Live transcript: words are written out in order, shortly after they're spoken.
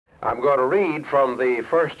I'm going to read from the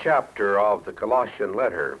first chapter of the Colossian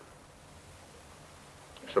letter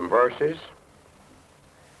some verses,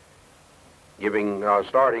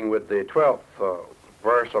 starting with the 12th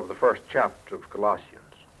verse of the first chapter of Colossians.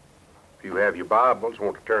 If you have your Bibles, I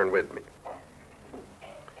want to turn with me.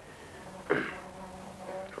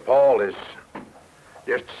 Paul is,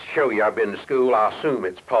 just to show you I've been to school, I assume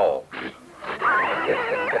it's Paul.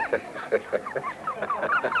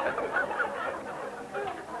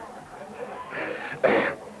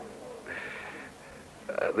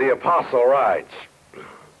 The apostle writes,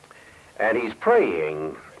 and he's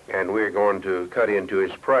praying, and we're going to cut into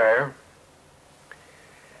his prayer,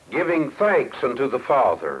 giving thanks unto the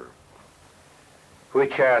Father,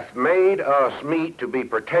 which hath made us meet to be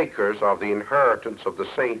partakers of the inheritance of the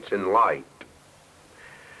saints in light,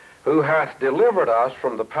 who hath delivered us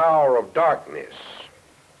from the power of darkness.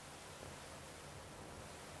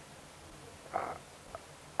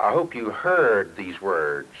 I hope you heard these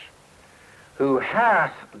words. Who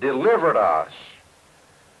hath delivered us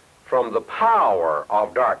from the power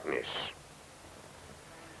of darkness,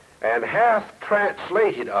 and hath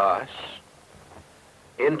translated us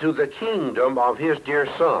into the kingdom of his dear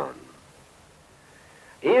Son,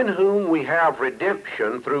 in whom we have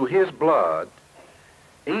redemption through his blood,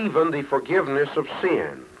 even the forgiveness of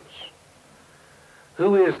sins,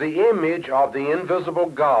 who is the image of the invisible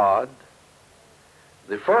God,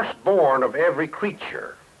 the firstborn of every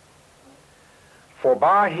creature. For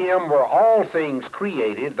by him were all things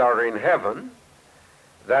created that are in heaven,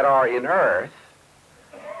 that are in earth,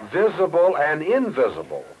 visible and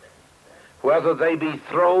invisible, whether they be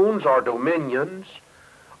thrones or dominions,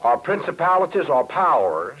 or principalities or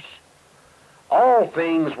powers. All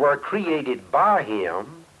things were created by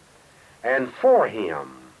him and for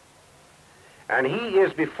him. And he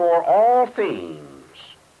is before all things,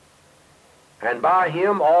 and by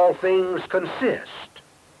him all things consist.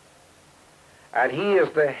 And he is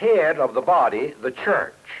the head of the body, the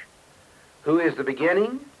church, who is the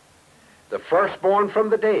beginning, the firstborn from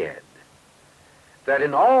the dead, that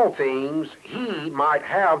in all things he might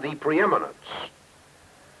have the preeminence.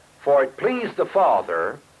 For it pleased the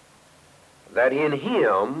Father that in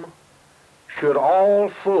him should all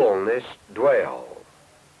fullness dwell.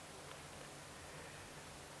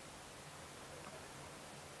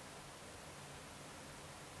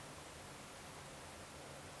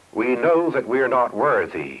 We know that we're not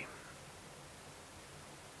worthy,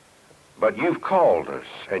 but you've called us,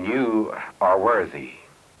 and you are worthy.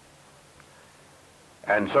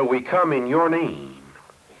 And so we come in your name.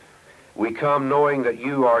 We come knowing that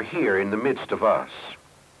you are here in the midst of us.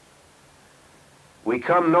 We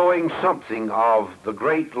come knowing something of the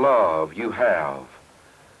great love you have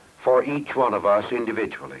for each one of us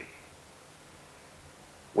individually.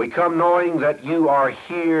 We come knowing that you are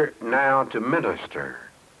here now to minister.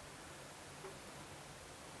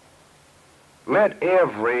 Let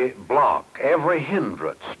every block, every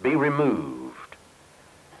hindrance be removed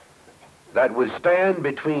that would stand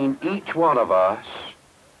between each one of us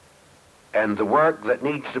and the work that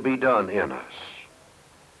needs to be done in us.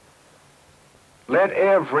 Let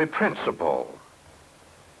every principle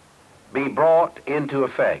be brought into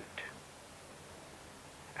effect,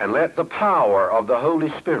 and let the power of the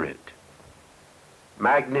Holy Spirit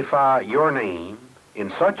magnify your name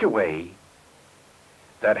in such a way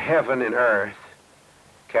that heaven and earth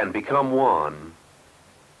can become one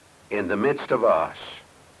in the midst of us,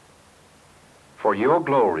 for your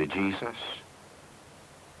glory, Jesus,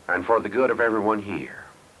 and for the good of everyone here.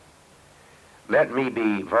 Let me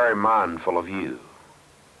be very mindful of you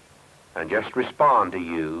and just respond to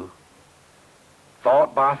you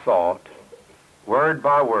thought by thought, word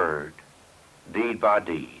by word, deed by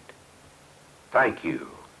deed. Thank you.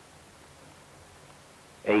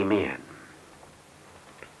 Amen.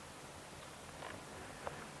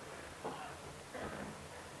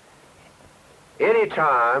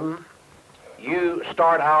 Anytime you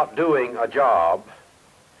start out doing a job,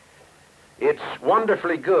 it's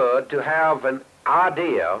wonderfully good to have an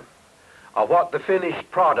idea of what the finished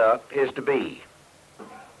product is to be.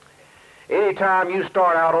 Anytime you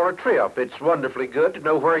start out on a trip, it's wonderfully good to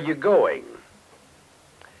know where you're going.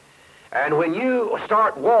 And when you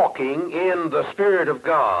start walking in the Spirit of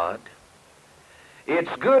God,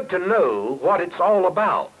 it's good to know what it's all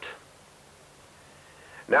about.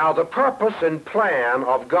 Now, the purpose and plan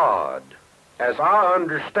of God, as I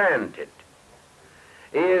understand it,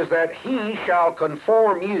 is that he shall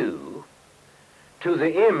conform you to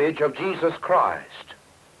the image of Jesus Christ.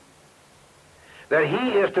 That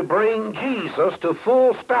he is to bring Jesus to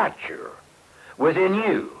full stature within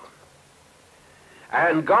you.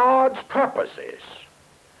 And God's purposes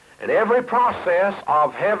And every process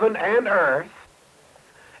of heaven and earth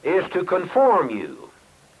is to conform you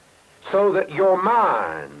so that your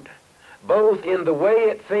mind, both in the way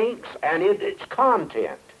it thinks and in its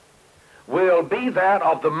content, will be that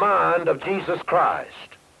of the mind of Jesus Christ,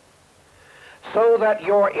 so that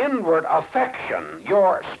your inward affection,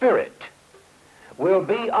 your spirit, will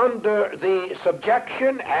be under the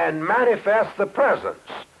subjection and manifest the presence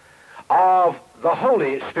of the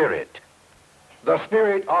Holy Spirit, the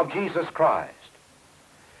Spirit of Jesus Christ,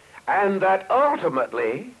 and that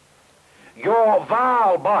ultimately your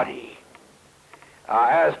vile body,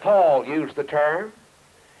 as Paul used the term,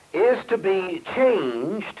 is to be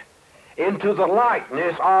changed into the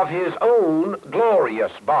likeness of his own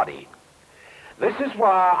glorious body. This is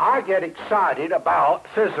why I get excited about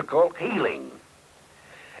physical healing.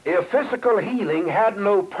 If physical healing had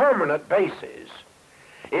no permanent basis,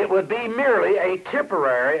 it would be merely a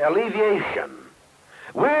temporary alleviation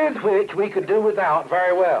with which we could do without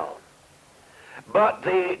very well. But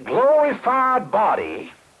the glorified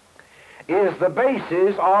body is the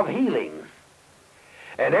basis of healing.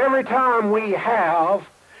 And every time we have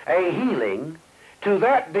a healing, to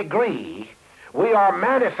that degree, we are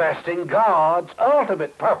manifesting God's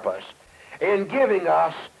ultimate purpose in giving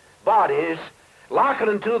us bodies likened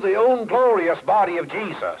unto the own glorious body of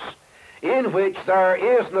Jesus, in which there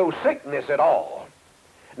is no sickness at all,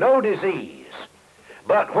 no disease,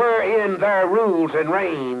 but wherein there rules and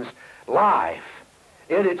reigns life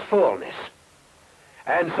in its fullness.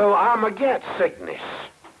 And so I'm against sickness,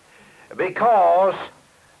 because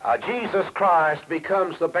Jesus Christ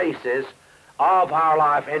becomes the basis of our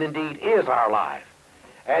life, and indeed is our life.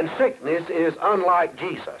 And sickness is unlike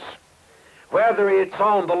Jesus, whether it's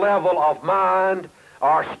on the level of mind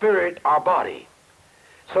or spirit or body.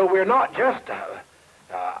 So we're not just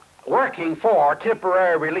working for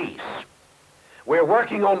temporary release. We're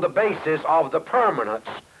working on the basis of the permanence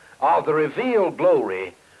of the revealed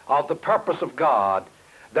glory of the purpose of God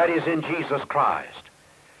that is in Jesus Christ.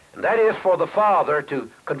 And that is for the Father to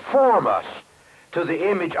conform us to the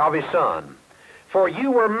image of his Son. For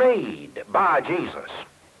you were made by Jesus.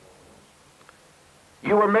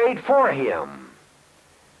 You were made for him.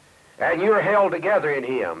 And you're held together in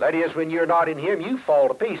him. That is, when you're not in him, you fall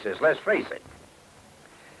to pieces, let's face it.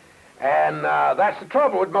 And that's the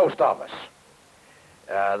trouble with most of us.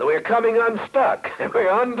 We're coming unstuck. We're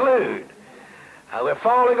unglued. We're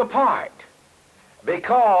falling apart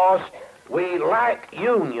because we lack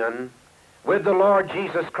union with the Lord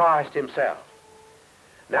Jesus Christ himself.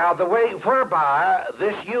 Now, the way whereby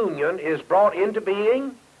this union is brought into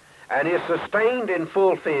being and is sustained and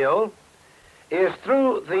fulfilled is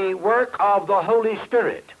through the work of the Holy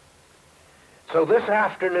Spirit. So this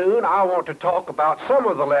afternoon I want to talk about some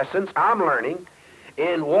of the lessons I'm learning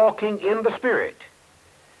in walking in the Spirit.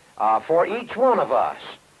 For each one of us,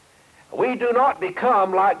 we do not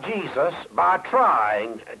become like Jesus by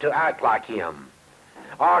trying to act like him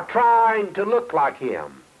or trying to look like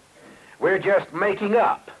him. We're just making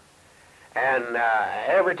up. And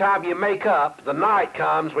every time you make up, the night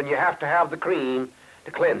comes when you have to have the cream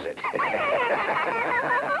to cleanse it.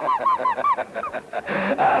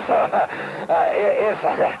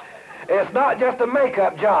 It's not just a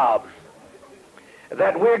make-up job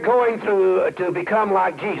that we're going through to become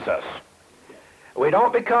like Jesus. We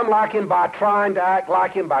don't become like him by trying to act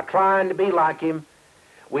like him, by trying to be like him.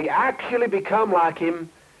 We actually become like him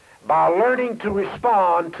by learning to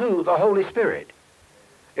respond to the Holy Spirit.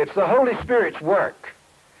 It's the Holy Spirit's work.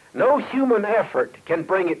 No human effort can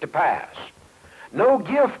bring it to pass. No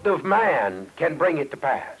gift of man can bring it to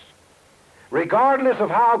pass. Regardless of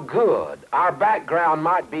how good our background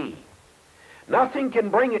might be, nothing can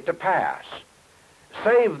bring it to pass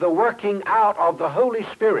save the working out of the Holy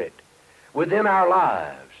Spirit within our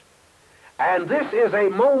lives. And this is a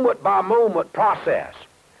moment-by-moment process.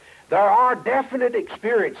 There are definite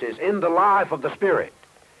experiences in the life of the Spirit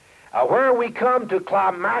where we come to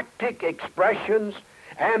climactic expressions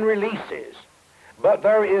and releases. But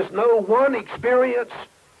there is no one experience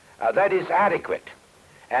that is adequate,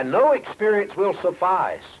 and no experience will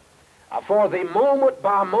suffice for the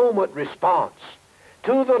moment-by-moment response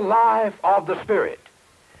to the life of the Spirit.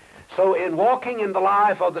 So in walking in the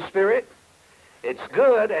life of the Spirit, it's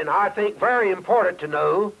good and I think very important to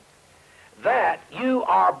know that you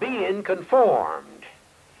are being conformed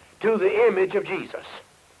to the image of Jesus.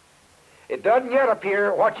 It doesn't yet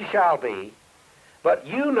appear what you shall be, but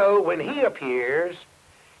you know when he appears,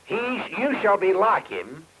 you shall be like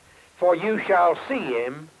him, for you shall see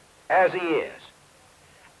him as he is.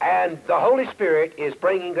 And the Holy Spirit is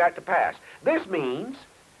bringing that to pass. This means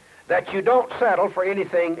that you don't settle for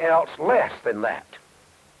anything else less than that.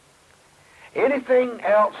 Anything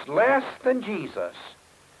else less than Jesus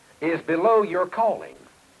is below your calling.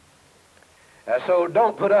 So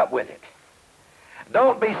don't put up with it.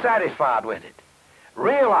 Don't be satisfied with it.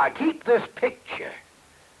 Realize, keep this picture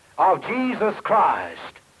of Jesus Christ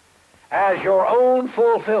as your own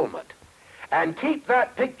fulfillment. And keep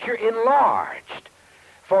that picture enlarged.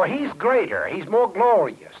 For He's greater, He's more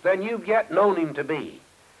glorious than you've yet known Him to be.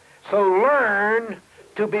 So learn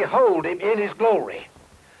to behold Him in His glory.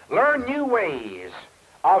 Learn new ways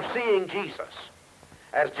of seeing Jesus.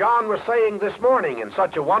 As John was saying this morning in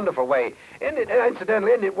such a wonderful way,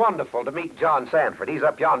 incidentally, isn't it wonderful to meet John Sanford? He's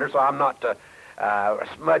up yonder, so I'm not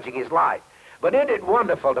smudging his light. But isn't it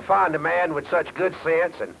wonderful to find a man with such good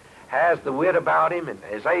sense and has the wit about him and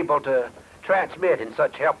is able to transmit in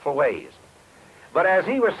such helpful ways? But as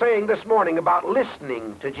he was saying this morning about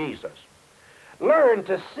listening to Jesus, learn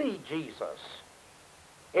to see Jesus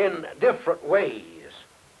in different ways.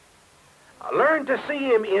 Learn to see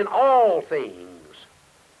Him in all things.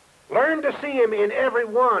 Learn to see Him in every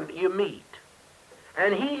one you meet.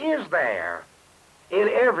 And He is there in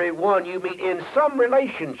every one you meet, in some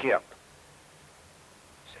relationship.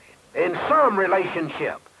 In some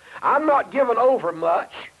relationship. I'm not giving over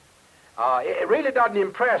much. It really doesn't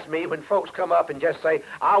impress me when folks come up and just say,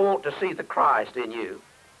 I want to see the Christ in you.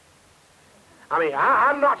 I mean,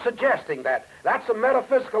 I'm not suggesting that. That's a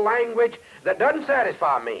metaphysical language that doesn't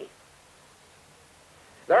satisfy me.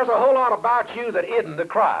 There's a whole lot about you that isn't the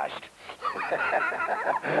Christ.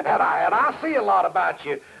 and I see a lot about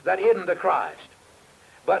you that isn't the Christ.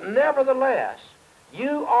 But nevertheless,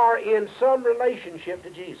 you are in some relationship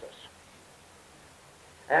to Jesus.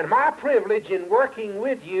 And my privilege in working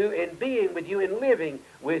with you, in being with you, in living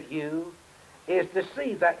with you, is to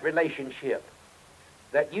see that relationship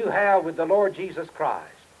that you have with the Lord Jesus Christ.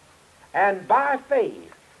 And by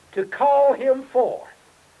faith, to call Him forth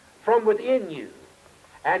from within you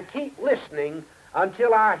and keep listening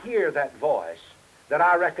until I hear that voice that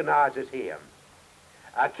I recognize as Him.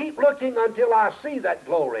 Keep looking until I see that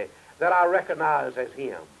glory that I recognize as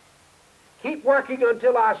Him. Keep working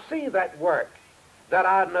until I see that work that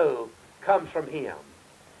I know comes from Him.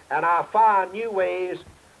 And I find new ways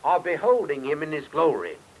of beholding Him in His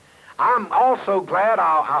glory. I'm also glad,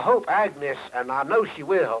 I hope Agnes, and I know she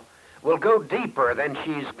will go deeper than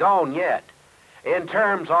she's gone yet in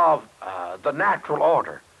terms of the natural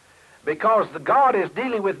order. Because God is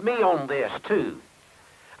dealing with me on this too.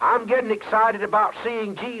 I'm getting excited about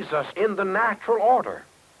seeing Jesus in the natural order.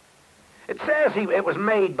 It says it was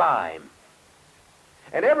made by Him.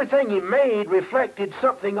 And everything He made reflected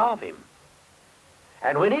something of Him.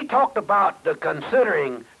 And when He talked about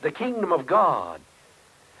considering the kingdom of God,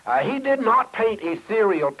 He did not paint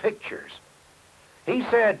ethereal pictures. He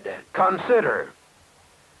said, consider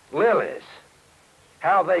lilies,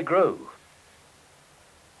 how they grow.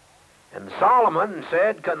 And Solomon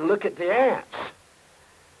said, look at the ants.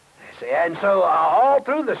 And so all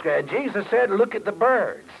through the scripture, Jesus said, look at the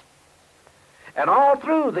birds. And all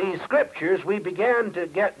through these scriptures, we began to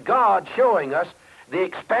get God showing us the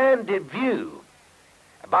expanded view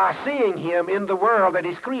by seeing Him in the world that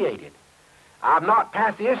He's created. I'm not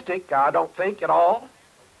pantheistic, I don't think at all.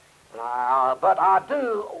 But I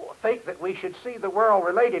do think that we should see the world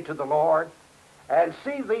related to the Lord and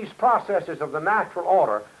see these processes of the natural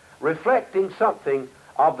order reflecting something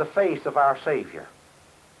of the face of our Savior.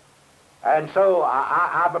 And so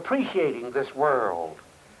I'm appreciating this world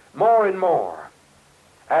more and more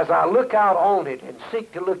as I look out on it and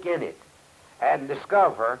seek to look in it and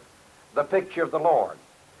discover the picture of the Lord.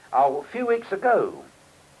 A few weeks ago,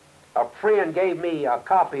 a friend gave me a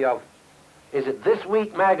copy of, is it This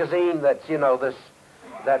Week magazine that's,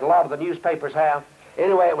 that a lot of the newspapers have?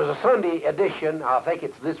 Anyway, it was a Sunday edition. I think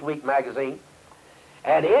it's This Week magazine.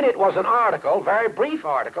 And in it was an article, very brief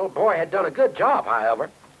article. Boy, had done a good job, however,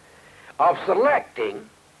 of selecting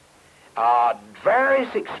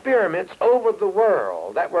various experiments over the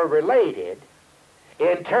world that were related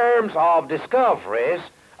in terms of discoveries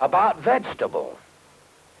about vegetables.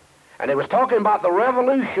 And it was talking about the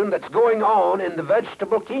revolution that's going on in the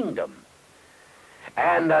vegetable kingdom.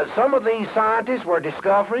 And some of these scientists were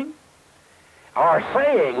discovering, or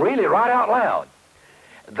saying really right out loud,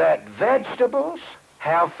 that vegetables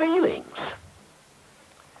have feelings.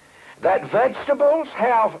 That vegetables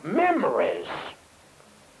have memories.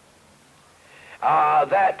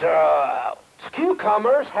 That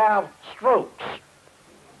cucumbers have strokes.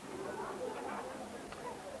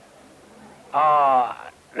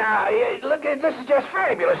 Now, look, this is just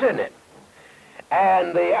fabulous, isn't it?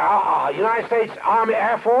 And the United States Army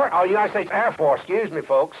Air Force, or United States Air Force, excuse me,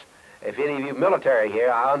 folks. If any of you military here,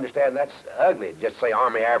 I understand that's ugly, just say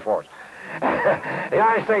Army Air Force. The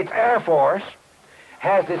United States Air Force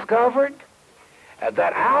has discovered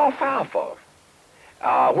that alfalfa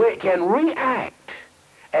which can react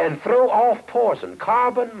and throw off poison,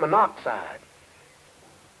 carbon monoxide,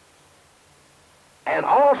 and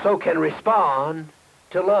also can respond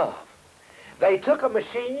to love. They took a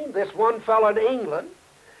machine, this one fellow in England,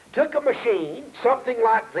 took a machine, something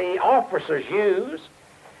like the officers use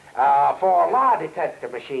for a lie detector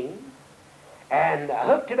machine, and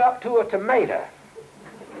hooked it up to a tomato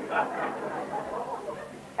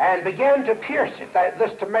and began to pierce it,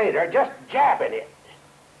 this tomato, just jabbing it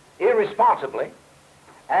irresponsibly,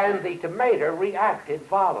 and the tomato reacted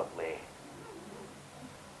violently.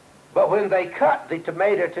 But when they cut the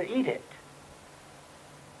tomato to eat it,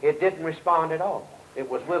 it didn't respond at all. It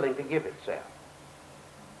was willing to give itself.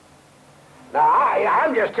 Now,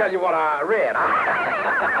 I'm just telling you what I read.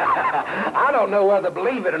 I don't know whether to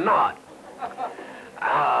believe it or not.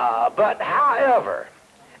 But however,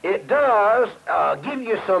 it does give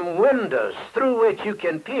you some windows through which you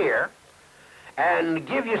can peer and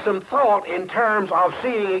give you some thought in terms of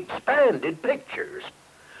seeing expanded pictures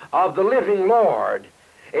of the living Lord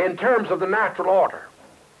in terms of the natural order.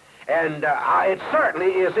 And it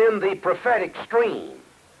certainly is in the prophetic stream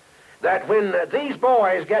that when these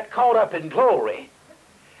boys get caught up in glory,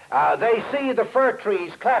 they see the fir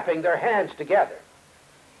trees clapping their hands together.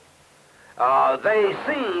 They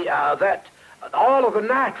see that all of the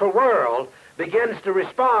natural world begins to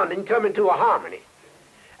respond and come into a harmony.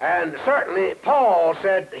 And certainly Paul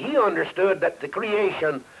said he understood that the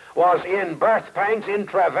creation was in birth pangs, in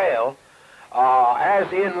travail,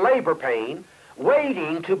 as in labor pain,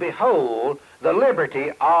 waiting to behold the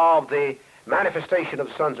liberty of the manifestation of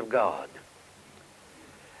the sons of God.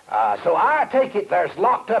 So I take it there's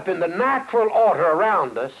locked up in the natural order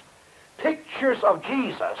around us pictures of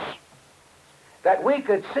Jesus that we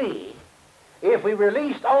could see if we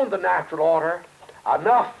released on the natural order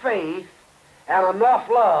enough faith and enough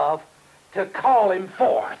love to call him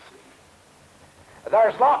forth.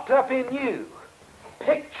 There's locked up in you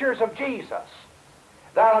pictures of Jesus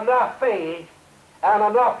that enough faith and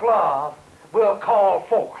enough love will call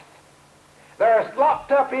forth. There's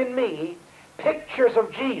locked up in me pictures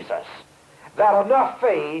of Jesus that enough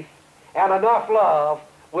faith and enough love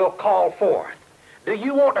will call forth. Do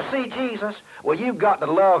you want to see Jesus? Well, you've got to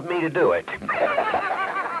love me to do it.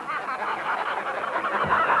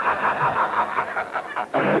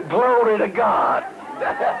 Glory to God.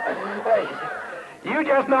 You're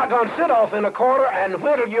just not going to sit off in a corner and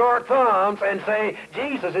whittle your thumbs and say,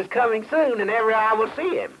 Jesus is coming soon and every eye will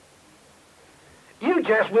see him. You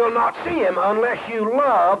just will not see him unless you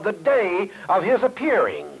love the day of his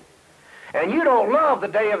appearing. And you don't love the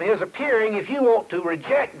day of his appearing if you want to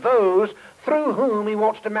reject those through whom he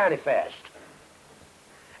wants to manifest.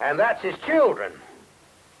 And that's his children.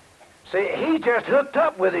 See, he just hooked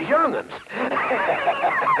up with his young'uns.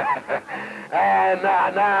 And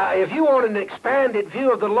now, if you want an expanded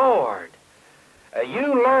view of the Lord,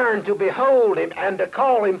 you learn to behold him and to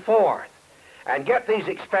call him forth and get these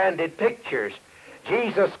expanded pictures.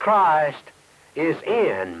 Jesus Christ is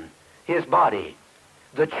in his body,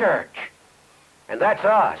 the church. And that's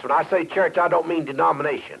us. When I say church, I don't mean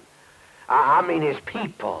denomination. I mean his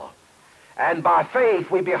people. And by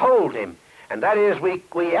faith we behold him. And that is, we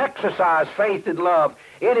exercise faith and love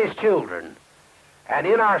in his children and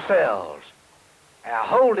in ourselves,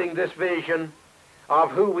 holding this vision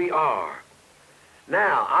of who we are.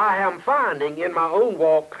 Now, I am finding in my own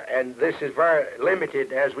walk, and this is very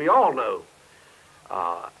limited, as we all know,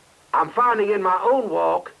 I'm finding in my own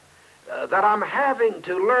walk that I'm having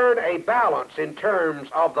to learn a balance in terms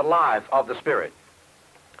of the life of the Spirit.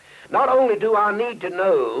 Not only do I need to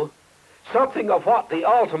know something of what the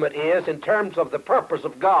ultimate is in terms of the purpose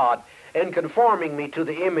of God in conforming me to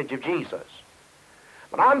the image of Jesus,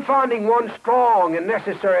 but I'm finding one strong and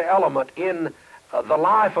necessary element in the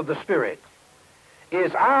life of the Spirit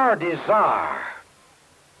is our desire.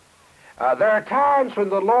 There are times when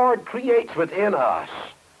the Lord creates within us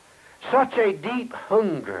such a deep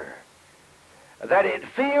hunger that it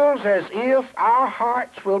feels as if our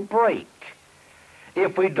hearts will break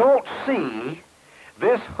if we don't see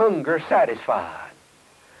this hunger satisfied.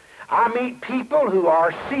 I meet people who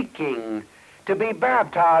are seeking to be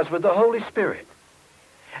baptized with the Holy Spirit,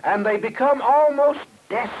 and they become almost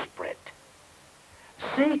desperate,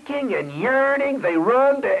 seeking and yearning. They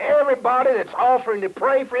run to everybody that's offering to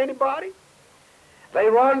pray for anybody. They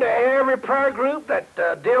run to every prayer group that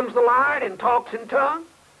dims the light and talks in tongues.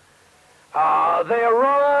 They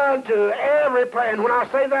run to every prayer. And when I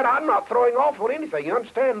say that, I'm not throwing off on anything. You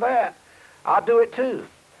understand that? I do it too.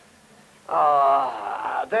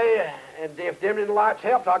 And if dimming lights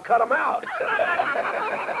helps, I'll cut them out.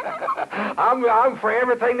 I'm for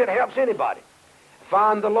everything that helps anybody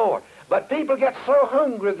find the Lord. But people get so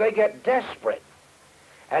hungry, they get desperate.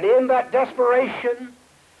 And in that desperation,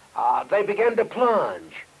 they begin to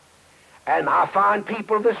plunge. And I find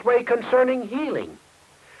people this way concerning healing.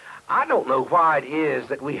 I don't know why it is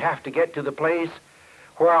that we have to get to the place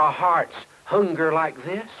where our hearts hunger like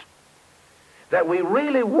this, that we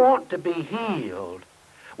really want to be healed.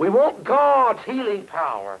 We want God's healing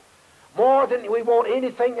power more than we want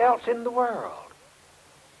anything else in the world.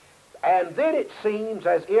 And then it seems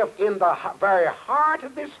as if in the very heart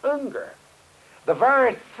of this hunger, the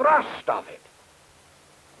very thrust of it,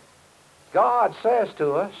 God says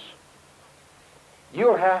to us,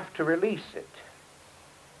 you'll have to release it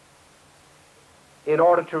in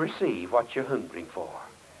order to receive what you're hungering for.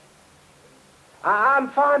 I'm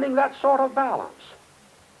finding that sort of balance.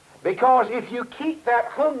 Because if you keep that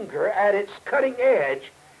hunger at its cutting edge,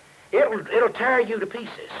 it'll tear you to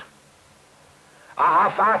pieces.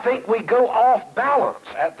 I think we go off balance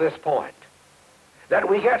at this point. That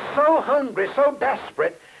we get so hungry, so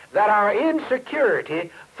desperate, that our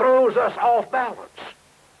insecurity throws us off balance.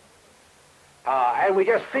 And we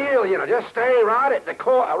just feel, just stay right at the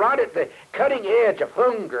core, right at the cutting edge of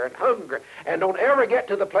hunger, and don't ever get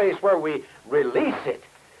to the place where we release it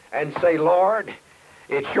and say, Lord,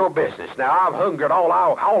 it's your business. Now, I've hungered all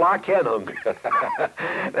I can hunger.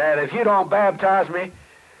 And if you don't baptize me,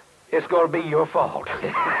 it's going to be your fault.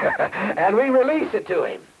 And we release it to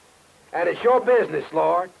him. And it's your business,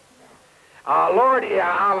 Lord. Lord,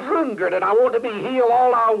 I've hungered and I want to be healed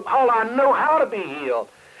all I know how to be healed.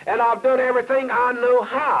 And I've done everything I know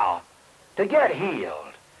how to get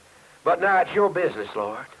healed. But now it's your business,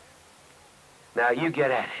 Lord. Now you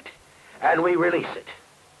get at it. And we release it.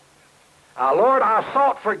 Lord, I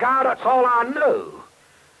sought for guidance all I know.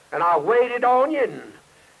 And I waited on you, and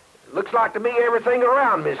it looks like to me everything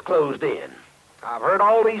around me is closed in. I've heard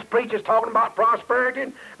all these preachers talking about prosperity,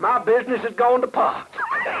 and my business has gone to pot.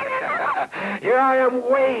 Here I am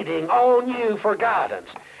waiting on you for guidance,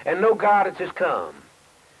 and no guidance has come.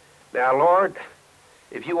 Now, Lord,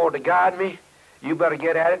 if you want to guide me, you better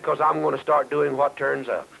get at it, because I'm going to start doing what turns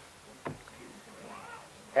up.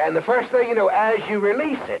 And the first thing you know, as you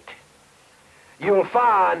release it, you'll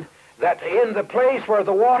find that in the place where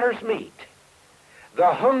the waters meet,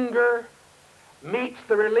 the hunger meets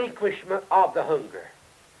the relinquishment of the hunger.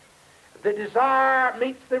 The desire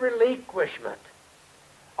meets the relinquishment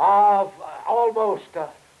of almost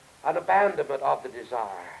an abandonment of the desire.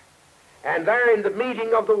 And there in the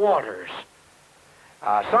meeting of the waters,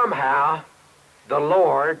 somehow the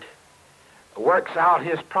Lord works out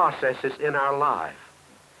his processes in our life.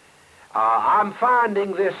 I'm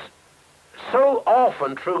finding this so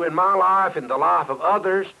often true in my life, in the life of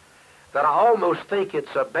others, that I almost think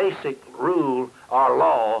it's a basic rule or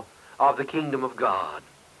law of the kingdom of God.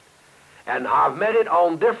 And I've met it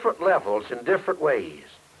on different levels in different ways.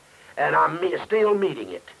 And I'm still meeting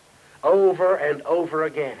it over and over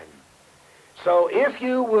again. So if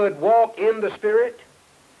you would walk in the Spirit,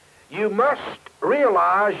 you must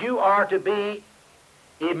realize you are to be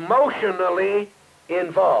emotionally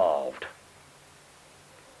involved.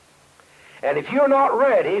 And if you're not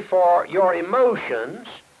ready for your emotions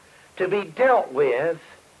to be dealt with,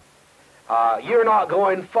 you're not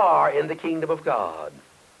going far in the kingdom of God.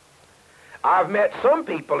 I've met some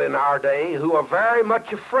people in our day who are very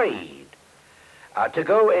much afraid to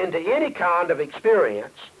go into any kind of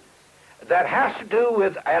experience that has to do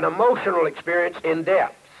with an emotional experience in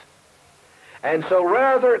depth. And so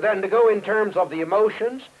rather than to go in terms of the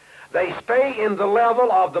emotions, they stay in the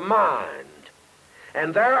level of the mind.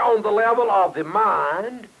 And there on the level of the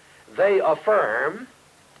mind, they affirm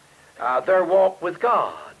their walk with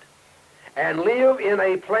God and live in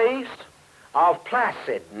a place of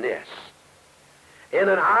placidness, in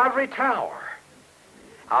an ivory tower,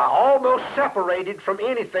 almost separated from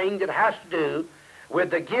anything that has to do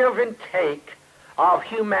with the give and take of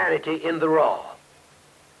humanity in the raw.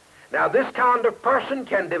 Now, this kind of person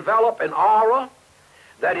can develop an aura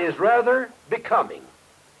that is rather becoming.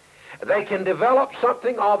 They can develop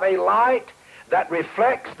something of a light that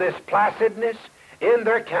reflects this placidness in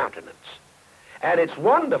their countenance. And it's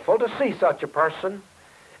wonderful to see such a person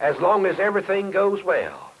as long as everything goes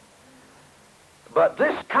well. But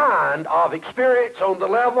this kind of experience on the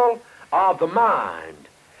level of the mind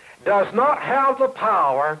does not have the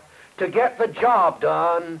power to get the job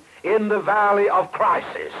done in the valley of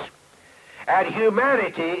crisis. And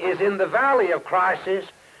humanity is in the valley of crisis,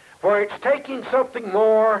 where it's taking something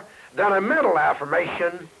more than a mental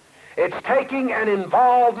affirmation. It's taking an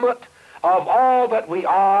involvement of all that we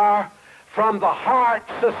are from the heart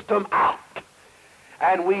system out.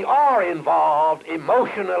 And we are involved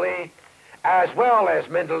emotionally as well as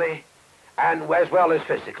mentally and as well as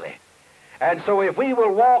physically. And so if we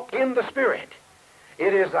will walk in the Spirit,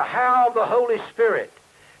 it is the how of the Holy Spirit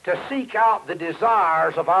to seek out the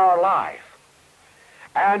desires of our life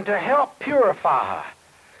and to help purify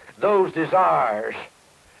those desires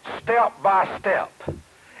step by step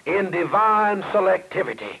in divine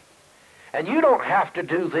selectivity. And you don't have to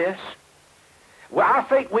do this. Well, I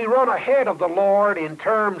think we run ahead of the Lord in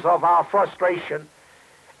terms of our frustration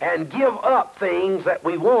and give up things that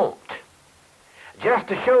we want just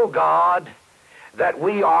to show God that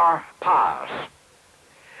we are pious.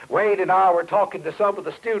 Wade and I were talking to some of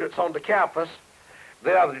the students on the campus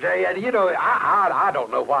the other day, and you know, I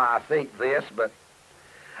don't know why I think this, but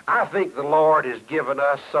I think the Lord has given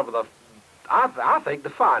us some of the, I think the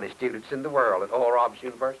finest students in the world at Oral Roberts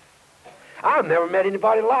University. I've never met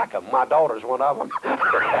anybody like them. My daughter's one of them.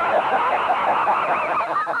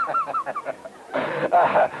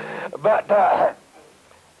 But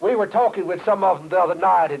we were talking with some of them the other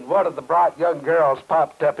night, and one of the bright young girls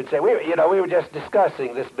popped up and said, we were just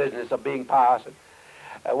discussing this business of being pious.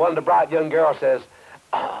 And one of the bright young girls says,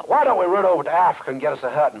 why don't we run over to Africa and get us a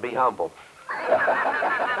hut and be humble?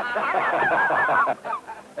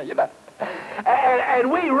 You know,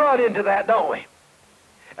 and we run into that, don't we?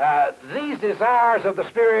 These desires of the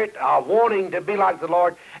Spirit are wanting to be like the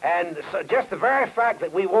Lord, and so just the very fact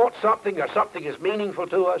that we want something or something is meaningful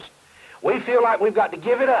to us, we feel like we've got to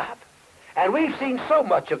give it up. And we've seen so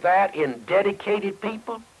much of that in dedicated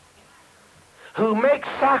people who make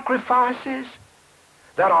sacrifices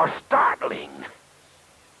that are startling,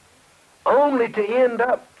 only to end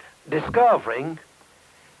up discovering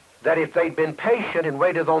that if they'd been patient and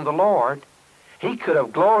waited on the Lord, He could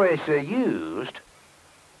have gloriously used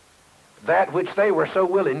that which they were so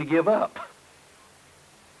willing to give up.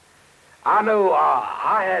 I know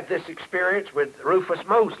I had this experience with Rufus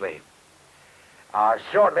Mosley.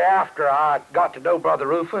 Shortly after I got to know Brother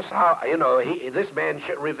Rufus, this man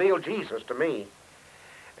revealed Jesus to me.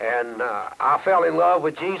 And I fell in love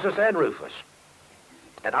with Jesus and Rufus.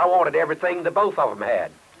 And I wanted everything that both of them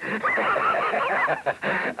had.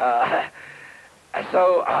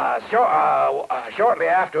 Shortly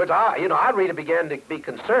afterwards, I really began to be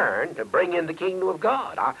concerned to bring in the kingdom of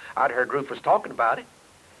God. I'd heard Rufus talking about it,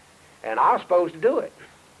 and I was supposed to do it.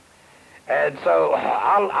 And so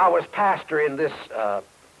I was pastor in this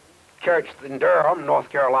church in Durham, North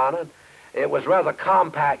Carolina. It was a rather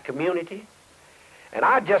compact community, and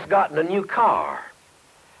I'd just gotten a new car.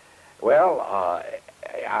 Well,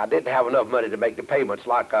 I didn't have enough money to make the payments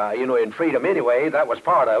like, in Freedom anyway. That was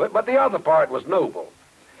part of it, but the other part was noble.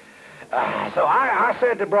 So I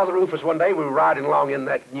said to Brother Rufus one day, we were riding along in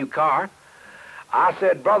that new car, I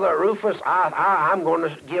said, Brother Rufus, I'm going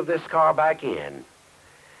to give this car back in,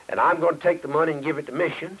 and I'm going to take the money and give it to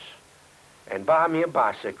missions and buy me a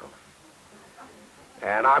bicycle.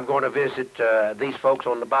 And I'm going to visit these folks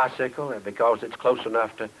on the bicycle because it's close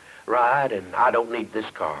enough to ride, and I don't need this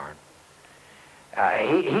car.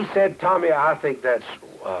 He said, Tommy, I think that's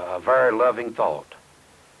a very loving thought,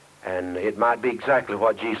 and it might be exactly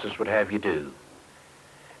what Jesus would have you do.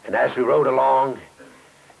 And as we rode along,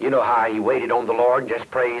 you know how he waited on the Lord and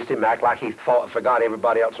just praised him, act like he forgot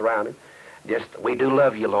everybody else around him. Just, we do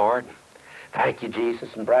love you, Lord. Thank you,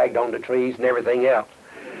 Jesus, and bragged on the trees and everything else.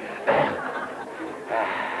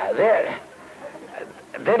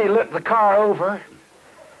 Then he looked the car over,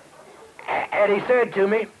 and he said to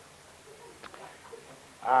me,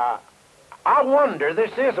 I wonder,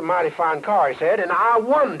 this is a mighty fine car, he said, and I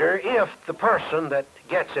wonder if the person that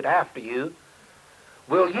gets it after you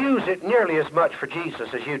will use it nearly as much for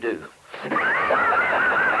Jesus as you do.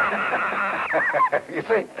 You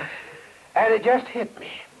see? And it just hit me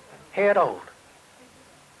head on.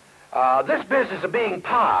 This business of being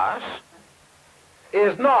pious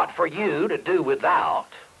is not for you to do without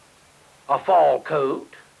a fall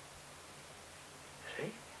coat.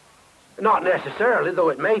 See? Not necessarily, though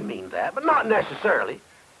it may mean that, but not necessarily.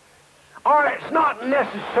 Or it's not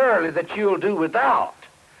necessarily that you'll do without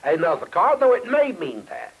another car, though it may mean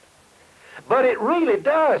that. But it really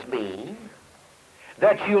does mean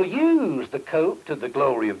that you'll use the coat to the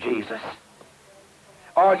glory of Jesus,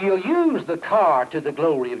 or you'll use the car to the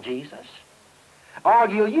glory of Jesus, or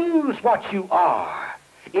you'll use what you are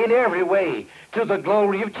in every way to the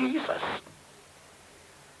glory of Jesus.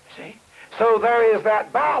 See? So there is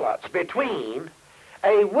that balance between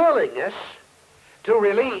a willingness to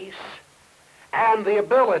release and the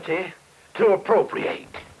ability to appropriate.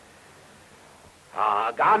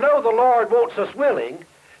 I know the Lord wants us willing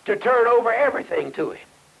to turn over everything to Him.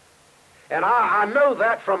 And I know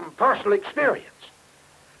that from personal experience.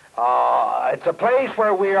 It's a place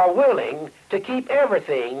where we are willing to keep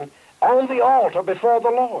everything on the altar before the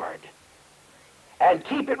Lord and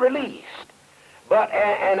keep it released. But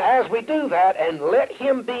and as we do that and let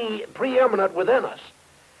Him be preeminent within us,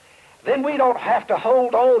 then we don't have to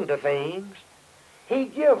hold on to things. He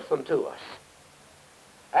gives them to us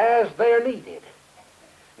as they're needed.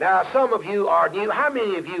 Now, some of you are new. How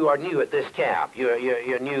many of you are new at this camp?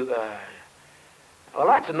 You're new. Well,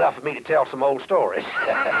 that's enough for me to tell some old stories.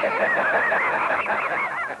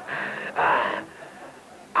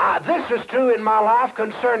 This is true in my life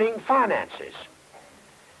concerning finances.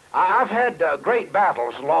 I've had great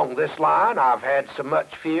battles along this line. I've had so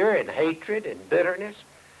much fear and hatred and bitterness,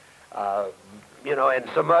 and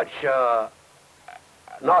so much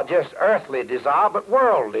not just earthly desire, but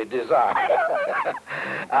worldly desire.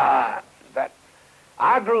 That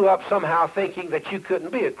I grew up somehow thinking that you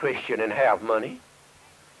couldn't be a Christian and have money.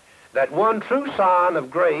 That one true sign of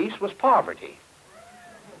grace was poverty.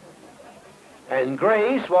 And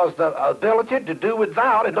grace was the ability to do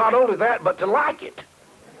without, and not only that, but to like it.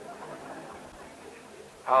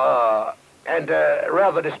 And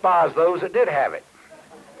rather despise those that did have it.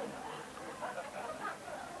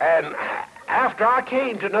 And after I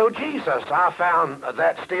came to know Jesus, I found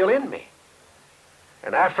that still in me.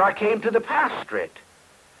 And after I came to the pastorate,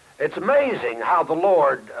 it's amazing how the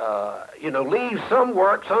Lord, leaves some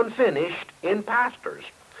works unfinished in pastors.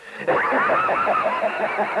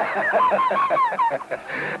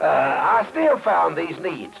 I still found these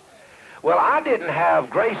needs. Well, I didn't have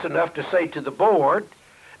grace enough to say to the board,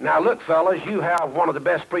 now look, fellas, you have one of the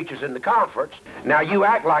best preachers in the conference. Now you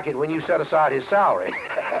act like it when you set aside his salary.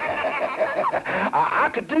 I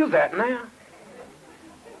could do that now.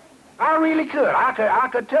 I really could. I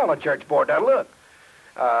could tell a church board, now look,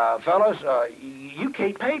 fellas, you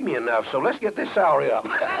can't pay me enough, so let's get this salary up.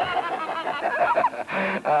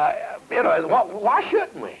 Why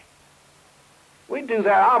shouldn't we? We'd do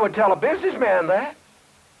that. I would tell a businessman that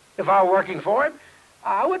if I were working for him.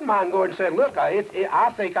 I wouldn't mind going and saying, look, I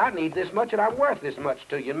think I need this much and I'm worth this much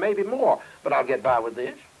to you, maybe more, but I'll get by with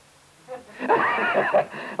this.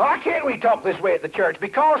 Why can't we talk this way at the church?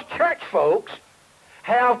 Because church folks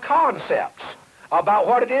have concepts about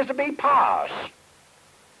what it is to be pious.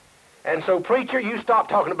 And so, preacher, you stop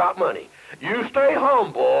talking about money. You stay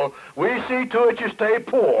humble. We see to it you stay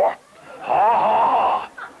poor. Ha ha.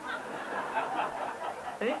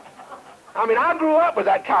 I mean, I grew up with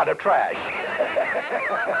that kind of trash.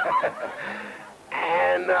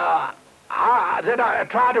 And then I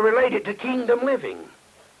tried to relate it to kingdom living.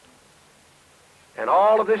 And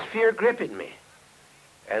all of this fear gripping me.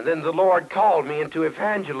 And then the Lord called me into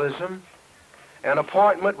evangelism, an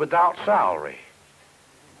appointment without salary.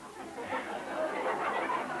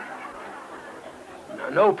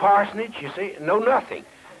 No parsonage, you see, no nothing.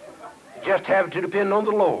 Just having to depend on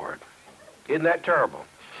the Lord. Isn't that terrible?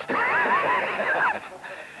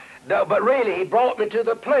 No, but really, He brought me to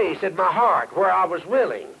the place in my heart where I was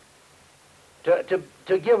willing to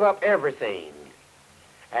give up everything.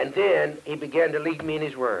 And then He began to lead me in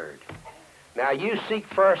His Word. Now, you seek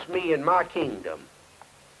first me and my kingdom,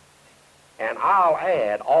 and I'll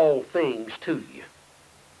add all things to you.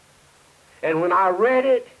 And when I read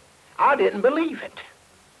it, I didn't believe it.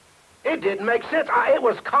 It didn't make sense. It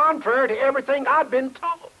was contrary to everything I'd been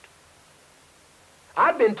taught.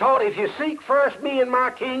 I'd been taught if you seek first me and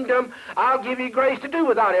my kingdom, I'll give you grace to do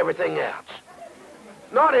without everything else.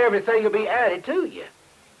 Not everything will be added to you.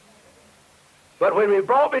 But when He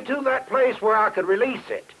brought me to that place where I could release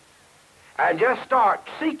it and just start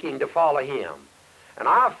seeking to follow Him, and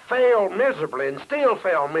I failed miserably and still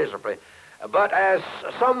fail miserably, but as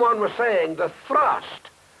someone was saying, the thrust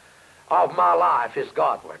of my life is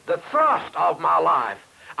Godward. The thrust of my life.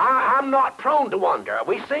 I'm not prone to wonder.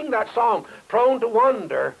 We sing that song, prone to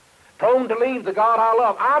wonder, prone to leave the God I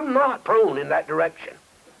love. I'm not prone in that direction.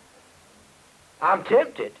 I'm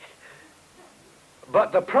tempted.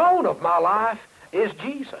 But the prone of my life is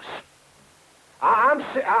Jesus.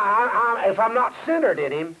 If I'm not centered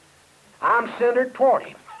in Him, I'm centered toward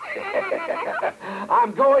Him.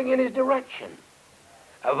 I'm going in His direction.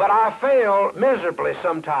 But I fail miserably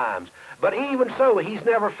sometimes. But even so, He's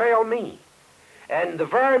never failed me. And the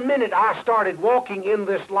very minute I started walking in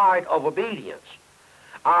this light of obedience,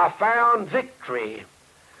 I found victory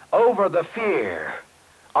over the fear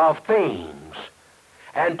of things.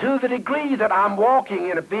 And to the degree that I'm walking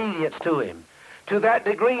in obedience to Him, to that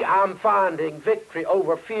degree I'm finding victory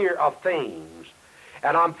over fear of things.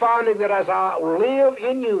 And I'm finding that as I live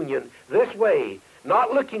in union this way,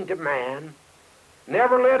 not looking to man,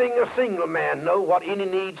 never letting a single man know what any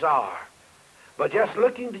needs are, But just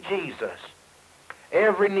looking to Jesus,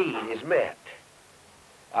 every need is met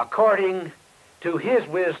according to his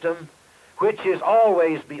wisdom, which is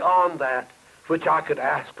always beyond that which I could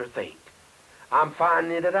ask or think. I'm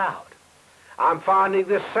finding it out. I'm finding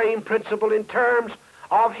this same principle in terms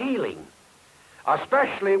of healing,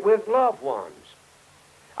 especially with loved ones.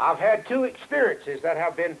 I've had two experiences that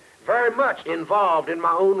have been very much involved in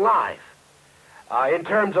my own life in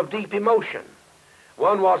terms of deep emotion.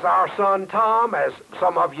 One was our son Tom, as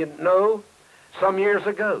some of you know, some years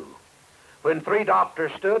ago, when 3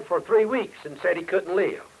 doctors stood for 3 weeks and said he couldn't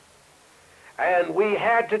live. And we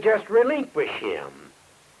had to just relinquish him.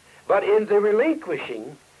 But in the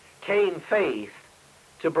relinquishing came faith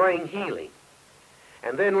to bring healing.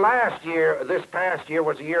 And then last year, this past year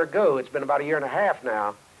was a year ago, it's been about a year and a half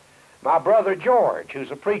now, my brother George, who's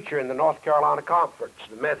a preacher in the North Carolina Conference,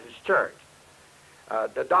 the Methodist Church,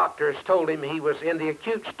 the doctors told him he was in the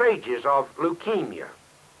acute stages of leukemia.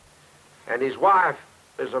 And his wife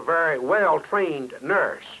is a very well-trained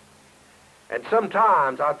nurse. And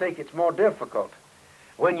sometimes I think it's more difficult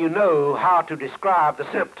when you know how to describe the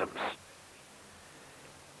symptoms.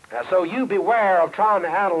 So you beware of trying to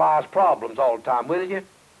analyze problems all the time, will you?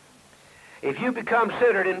 If you become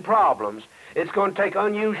centered in problems, it's going to take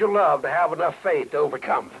unusual love to have enough faith to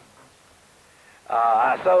overcome them.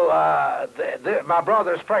 My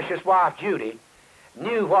brother's precious wife, Judy,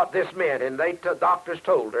 knew what this meant, and doctors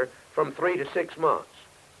told her from 3 to 6 months.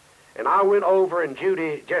 And I went over, and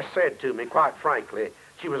Judy just said to me, quite frankly,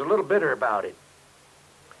 she was a little bitter about it.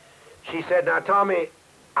 She said, "Now, Tommy,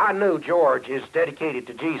 I know George is dedicated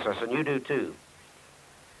to Jesus, and you do too.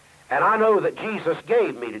 And I know that Jesus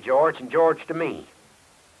gave me to George and George to me.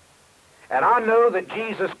 And I know that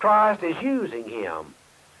Jesus Christ is using him.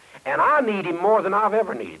 And I need him more than I've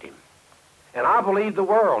ever needed him. And I believe the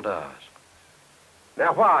world does.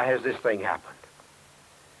 Now, why has this thing happened?"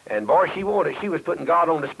 And boy, she was putting God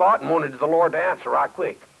on the spot and wanted the Lord to answer right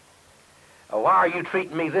quick. "Why are you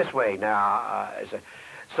treating me this way now?"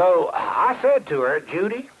 So I said to her,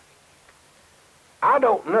 "Judy, I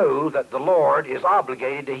don't know that the Lord is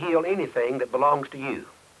obligated to heal anything that belongs to you.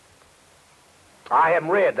 I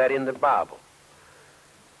haven't read that in the Bible.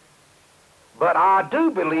 But I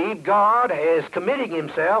do believe God is committing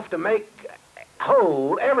himself to make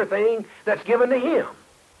whole everything that's given to him.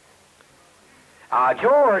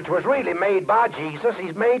 George was really made by Jesus.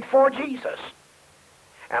 He's made for Jesus.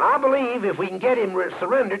 And I believe if we can get him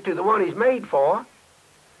surrendered to the one he's made for,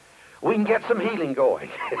 we can get some healing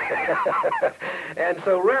going." And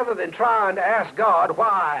so rather than trying to ask God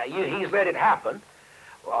why he's let it happen,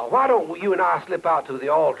 why don't you and I slip out to the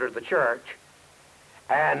altar of the church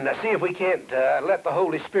and see if we can't let the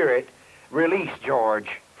Holy Spirit release George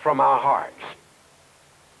from our hearts.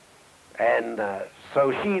 And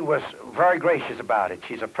so she was very gracious about it.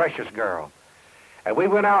 She's a precious girl. And we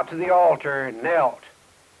went out to the altar and knelt,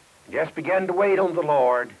 and just began to wait on the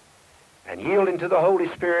Lord and yielding to the Holy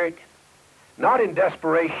Spirit, not in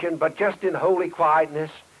desperation, but just in holy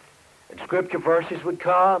quietness. And scripture verses would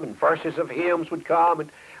come, and verses of hymns would come,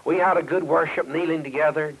 and we had a good worship kneeling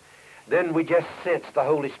together. Then we just sensed the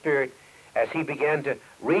Holy Spirit as he began to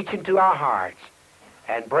reach into our hearts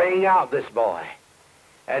and bring out this boy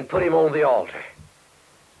and put him on the altar.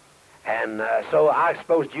 And so I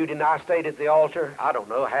suppose Judy and I stayed at the altar, I don't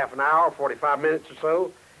know, half an hour, 45 minutes or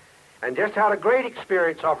so, and just had a great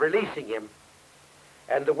experience of releasing him.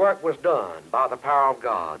 And the work was done by the power of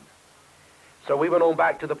God. So we went on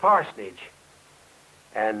back to the parsonage,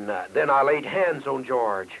 and then I laid hands on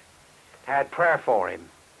George, had prayer for him,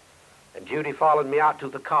 and Judy followed me out to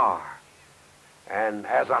the car. And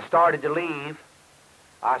as I started to leave,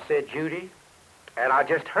 I said, "Judy," and I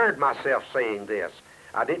just heard myself saying this.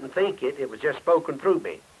 I didn't think it. It was just spoken through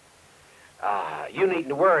me. "You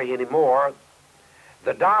needn't worry anymore.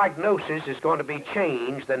 The diagnosis is going to be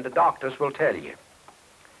changed than the doctors will tell you."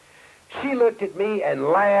 She looked at me and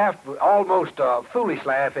laughed, almost a foolish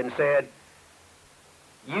laugh, and said,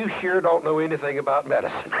 "You sure don't know anything about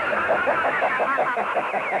medicine."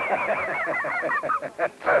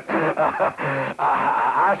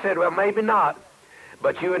 I said, "Well, maybe not,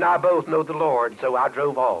 but you and I both know the Lord," so I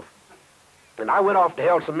drove off. And I went off to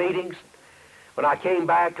held some meetings. When I came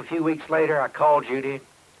back a few weeks later, I called Judy.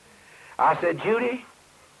 I said, "Judy,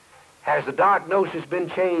 has the diagnosis been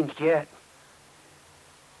changed yet?"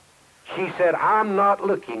 She said, "I'm not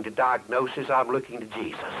looking to diagnosis, I'm looking to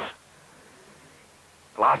Jesus."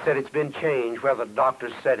 Well, I said, "It's been changed, whether the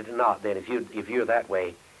doctors said it or not then, if you're that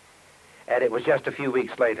way." And it was just a few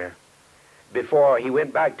weeks later, before he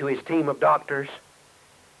went back to his team of doctors,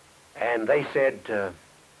 and they said,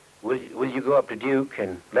 will you go up to Duke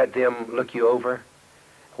and let them look you over?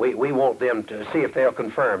 We want them to see if they'll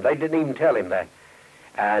confirm. They didn't even tell him that.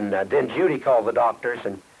 And then Judy called the doctors,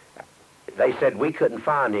 and they said, we couldn't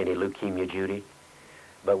find any leukemia, Judy,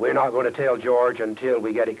 but we're not going to tell George until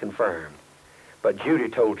we get it confirmed. But Judy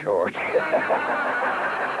told George.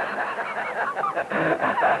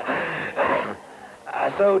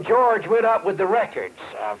 So George went up with the records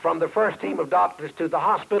from the first team of doctors to the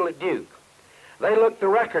hospital at Duke. They looked the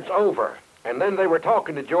records over, and then they were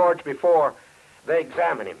talking to George before they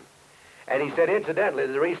examined him. And he said, incidentally,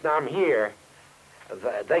 the reason I'm here,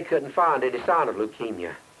 they couldn't find any sign of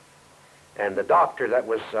leukemia. And the doctor that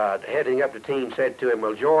was heading up the team said to him,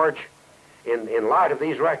 well, George, in light of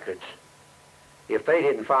these records, if they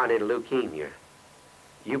didn't find any leukemia,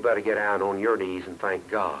 you better get down on your knees and thank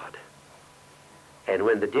God. And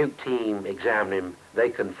when the Duke team examined him, they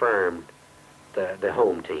confirmed the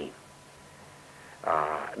home team.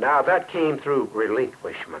 Now, that came through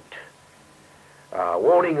relinquishment.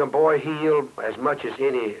 Wanting a boy healed as much as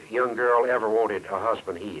any young girl ever wanted a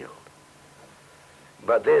husband healed.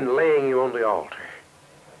 But then laying him on the altar.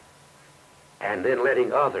 And then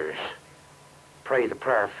letting others pray the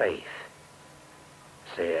prayer of faith.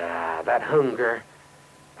 See, that hunger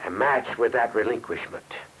matched with that relinquishment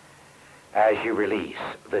as you release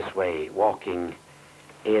this way, walking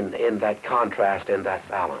in that contrast, in that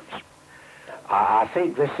balance. I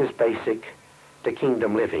think this is basic to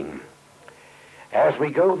kingdom living. As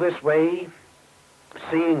we go this way,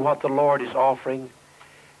 seeing what the Lord is offering,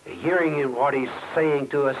 hearing what he's saying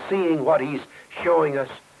to us, seeing what he's showing us,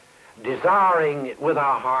 desiring it with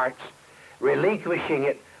our hearts, relinquishing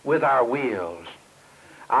it with our wills,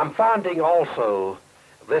 I'm finding also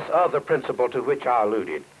this other principle to which I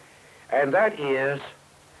alluded, and that is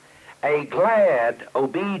a glad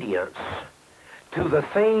obedience to the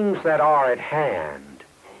things that are at hand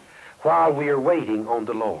while we are waiting on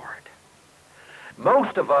the Lord.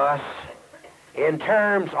 Most of us, in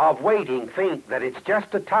terms of waiting, think that it's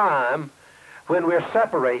just a time when we're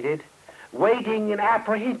separated, waiting in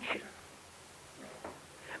apprehension.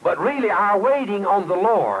 But really, our waiting on the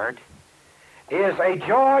Lord is a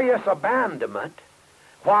joyous abandonment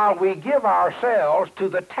while we give ourselves to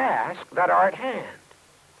the tasks that are at hand.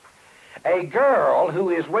 A girl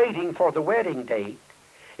who is waiting for the wedding date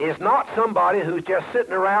is not somebody who's just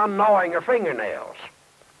sitting around gnawing her fingernails.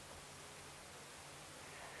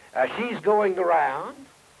 She's going around,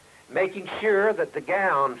 making sure that the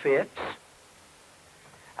gown fits,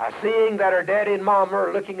 seeing that her daddy and mama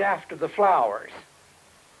are looking after the flowers,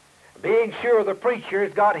 being sure the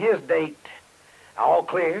preacher's got his date all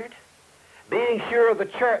cleared, being sure the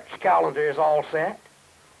church calendar is all set,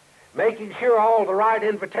 making sure all the right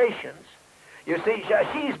invitations. You see,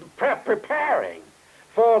 she's preparing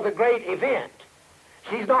for the great event.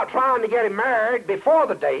 She's not trying to get him married before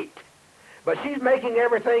the date, but she's making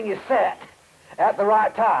everything is set at the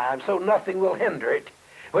right time so nothing will hinder it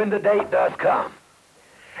when the date does come.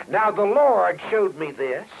 Now, the Lord showed me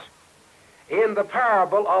this in the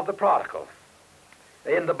parable of the prodigal.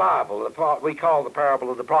 In the Bible, we call the parable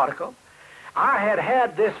of the prodigal. I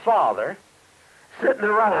had this father sitting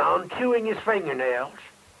around chewing his fingernails,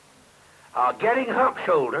 getting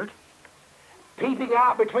hump-shouldered, peeping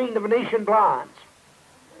out between the Venetian blinds.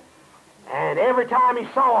 And every time he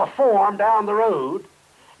saw a form down the road,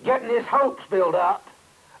 getting his hopes built up,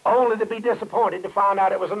 only to be disappointed to find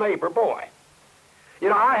out it was a neighbor boy. You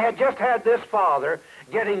know, I had just had this father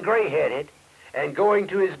getting gray-headed and going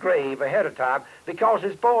to his grave ahead of time because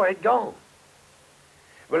his boy had gone.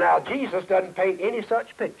 Well, now, Jesus doesn't paint any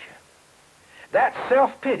such picture. That's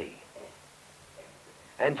self-pity.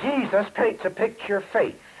 And Jesus paints a picture of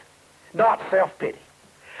faith, not self-pity.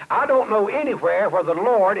 I don't know anywhere where the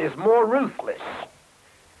Lord is more ruthless,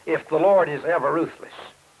 if the Lord is ever ruthless,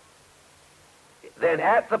 than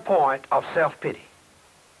at the point of self-pity.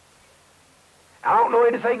 I don't know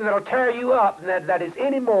anything that'll tear you up that is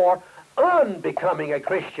any more unbecoming a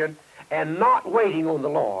Christian and not waiting on the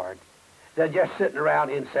Lord than just sitting around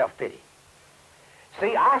in self-pity.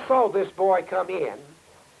 See, I saw this boy come in,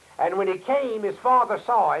 and when he came, his father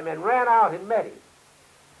saw him and ran out and met him,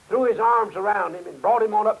 threw his arms around him and brought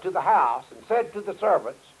him on up to the house and said to the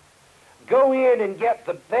servants, "Go in and get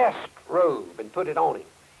the best robe and put it on him,"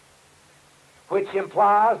 which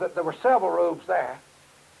implies that there were several robes there,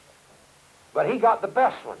 but he got the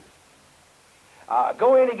best one.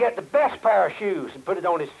 Go in and get the best pair of shoes and put it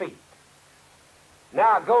on his feet.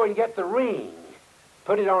 Now go and get the ring,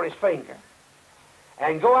 put it on his finger,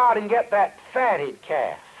 and go out and get that fatted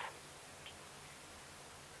calf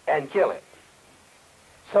and kill it.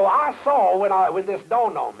 So I saw when this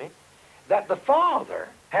dawned on me that the father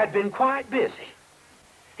had been quite busy.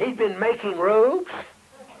 He'd been making robes.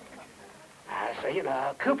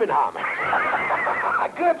 Kuppenhammer.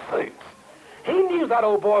 Good suits. He knew that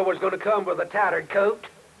old boy was going to come with a tattered coat,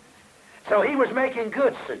 so he was making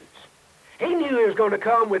good suits. He knew he was going to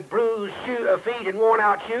come with bruised feet and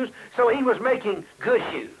worn-out shoes, so he was making good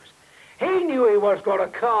shoes. He knew he was going to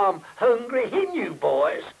come hungry. He knew,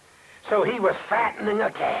 boys, so he was fattening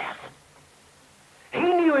a calf. He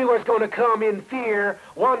knew he was going to come in fear,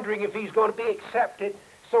 wondering if he's going to be accepted,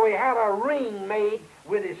 so he had a ring made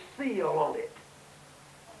with his seal on it,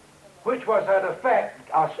 which was, in effect,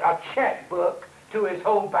 a checkbook to his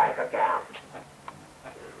whole bank account.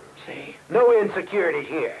 See, no insecurity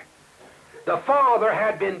here. The father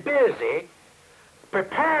had been busy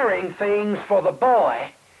preparing things for the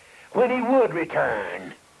boy when he would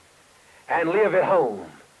return and live at home.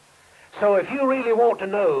 So if you really want to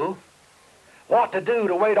know what to do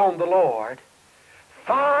to wait on the Lord,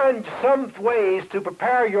 find some ways to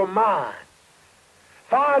prepare your mind.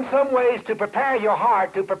 Find some ways to prepare your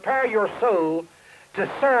heart, to prepare your soul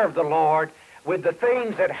to serve the Lord with the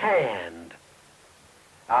things at hand,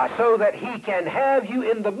 so that he can have you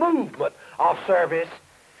in the movement of service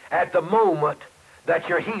at the moment that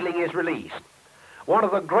your healing is released. One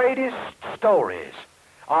of the greatest stories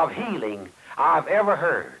of healing I've ever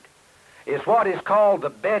heard is what is called the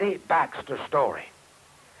Betty Baxter story.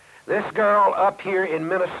 This girl up here in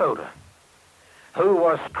Minnesota who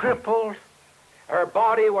was crippled, her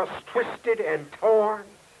body was twisted and torn.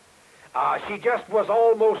 She just was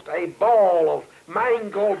almost a ball of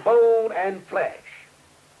mangled bone and flesh.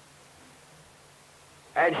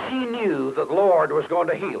 And she knew that the Lord was going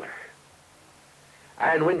to heal her.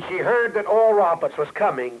 And when she heard that Oral Roberts was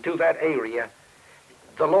coming to that area,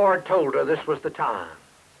 the Lord told her this was the time.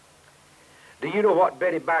 Do you know what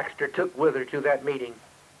Betty Baxter took with her to that meeting?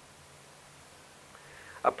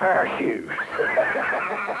 A pair of shoes.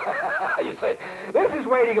 You say, this is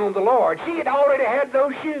waiting on the Lord. She had already had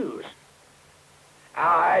those shoes.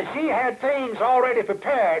 She had things already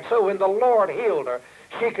prepared, so when the Lord healed her,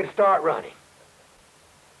 she could start running.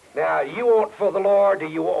 Now, you want for the Lord,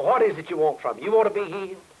 what is it you want from him? You want to be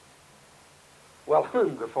healed? Well,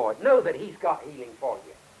 hunger for it. Know that he's got healing for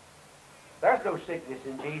you. There's no sickness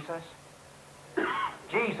in Jesus.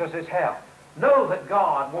 Jesus is health. Know that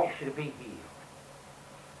God wants you to be healed.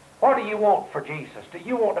 What do you want for Jesus? Do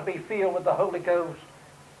you want to be filled with the Holy Ghost?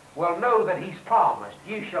 Well, know that he's promised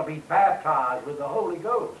you shall be baptized with the Holy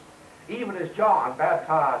Ghost, even as John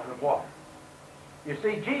baptized with water. You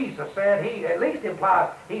see, Jesus said, he at least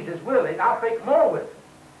implies he's as willing, I think more willing,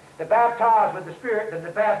 to baptize with the Spirit than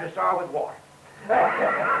the Baptists are with water.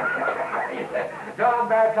 John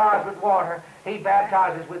baptized with water, he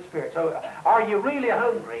baptizes with Spirit. So are you really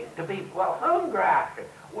hungry to be, well, hunger after?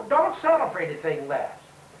 Well, don't settle for anything less.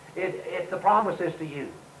 It's the promises to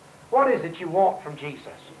you. What is it you want from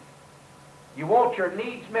Jesus? You want your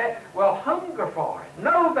needs met? Well, hunger for it.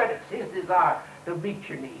 Know that it's his desire to meet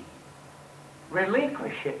your needs.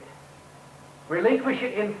 Relinquish it. Relinquish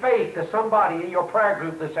it in faith to somebody in your prayer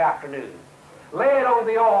group this afternoon. Lay it on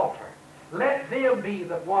the altar. Let them be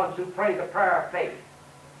the ones who pray the prayer of faith.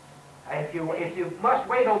 If you must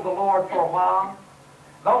wait on the Lord for a while,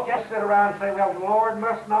 don't just sit around and say, well, the Lord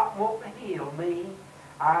must not want to heal me.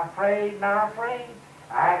 I prayed and I prayed.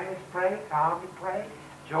 Agnes prayed, Tommy prayed,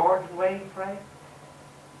 George and Wayne prayed.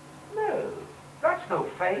 No, that's no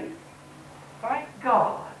faith. Thank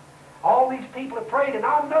God. All these people have prayed, and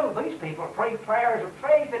I know these people have prayed prayers of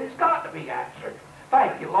faith, and it's got to be answered.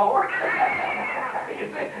 Thank you, Lord. You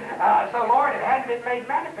see, so, Lord, it hadn't been made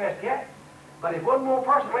manifest yet, but if one more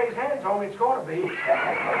person lays hands on me, it's going to be.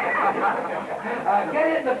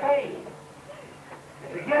 Get in the faith.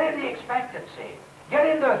 Get in the expectancy. Get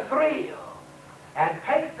in the thrill. And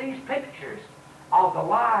take these pictures of the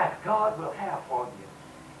life God will have for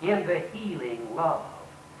you in the healing love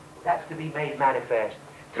that's to be made manifest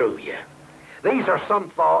through you. These are some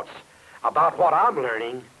thoughts about what I'm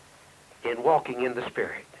learning in walking in the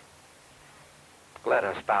Spirit. Let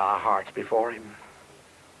us bow our hearts before him.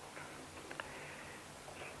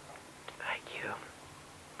 Thank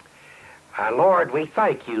you. Lord, we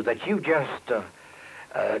thank you that you just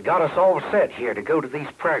got us all set here to go to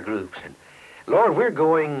these prayer groups. And Lord, we're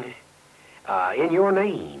going in your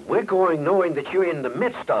name. We're going knowing that you're in the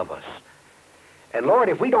midst of us. And Lord,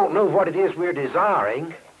 if we don't know what it is we're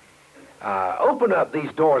desiring, open up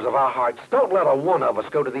these doors of our hearts. Don't let a one of us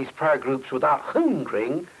go to these prayer groups without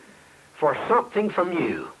hungering for something from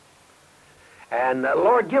you. And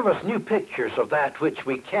Lord, give us new pictures of that which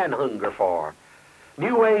we can hunger for.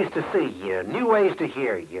 New ways to see you, new ways to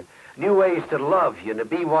hear you, new ways to love you and to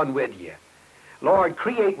be one with you. Lord,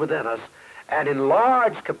 create within us an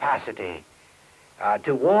enlarged capacity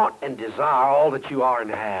to want and desire all that you are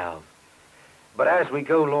and have. But as we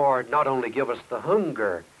go, Lord, not only give us the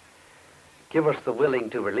hunger, give us the willing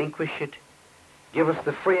to relinquish it, give us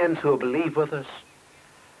the friends who will believe with us,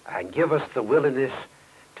 and give us the willingness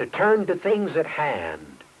to turn to things at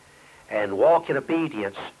hand and walk in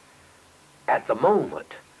obedience at the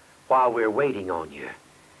moment while we're waiting on you.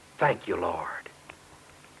 Thank you, Lord.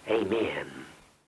 Amen.